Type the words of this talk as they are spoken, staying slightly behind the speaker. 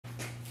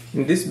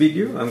In this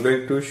video, I'm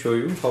going to show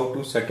you how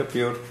to set up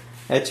your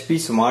HP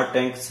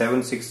SmartTank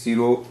 760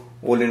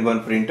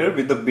 all-in-one printer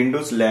with the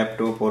Windows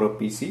laptop or a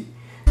PC.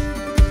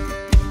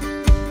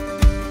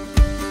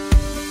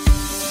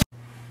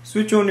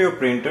 Switch on your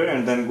printer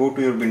and then go to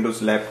your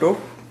Windows laptop.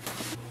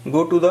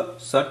 Go to the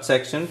search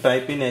section,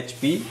 type in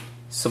HP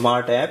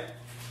Smart App.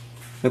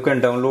 You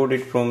can download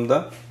it from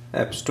the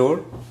App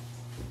Store.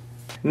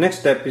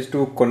 Next step is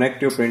to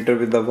connect your printer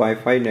with the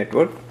Wi-Fi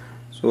network.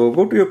 So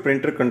go to your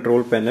printer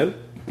control panel.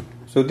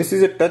 So this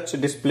is a touch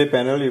display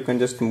panel. You can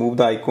just move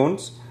the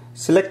icons,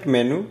 select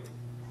menu,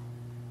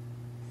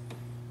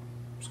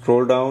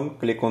 scroll down,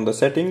 click on the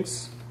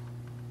settings,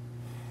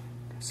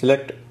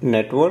 select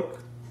network,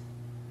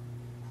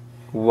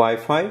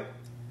 Wi-Fi,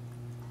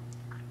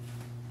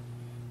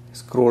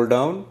 scroll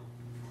down,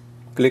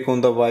 click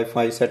on the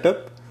Wi-Fi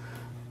setup.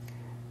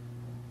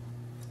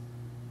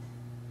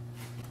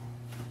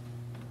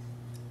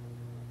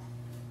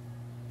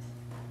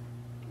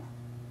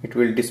 It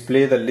will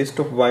display the list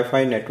of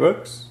Wi-Fi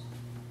networks.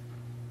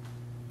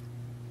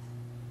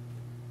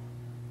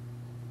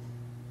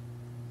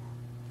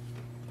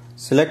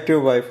 Select your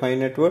Wi-Fi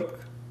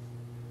network.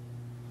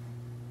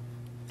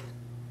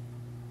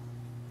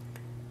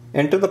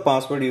 Enter the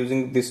password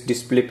using this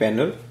display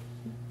panel.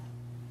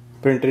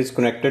 Printer is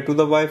connected to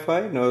the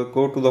Wi-Fi. Now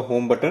go to the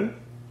home button,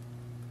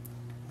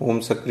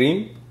 home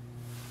screen.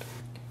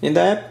 In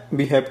the app,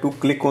 we have to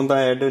click on the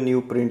add a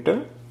new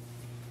printer.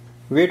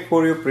 Wait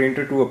for your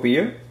printer to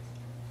appear.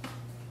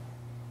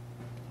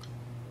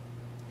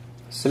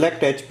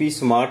 Select HP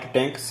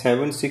SmartTank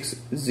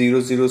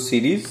 7600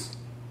 series.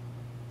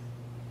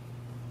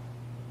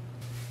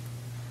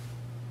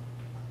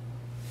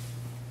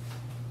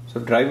 So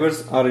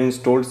drivers are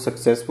installed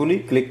successfully.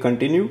 Click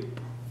continue.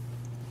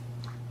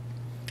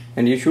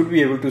 And you should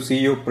be able to see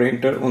your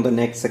printer on the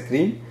next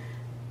screen.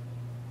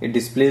 It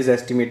displays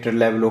estimated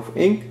level of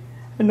ink.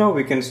 And now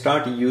we can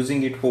start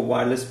using it for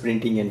wireless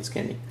printing and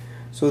scanning.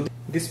 So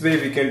this way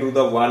we can do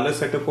the wireless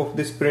setup of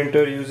this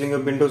printer using a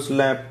Windows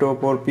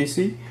laptop or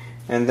PC,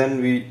 and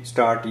then we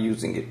start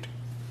using it.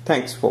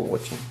 Thanks for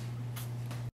watching.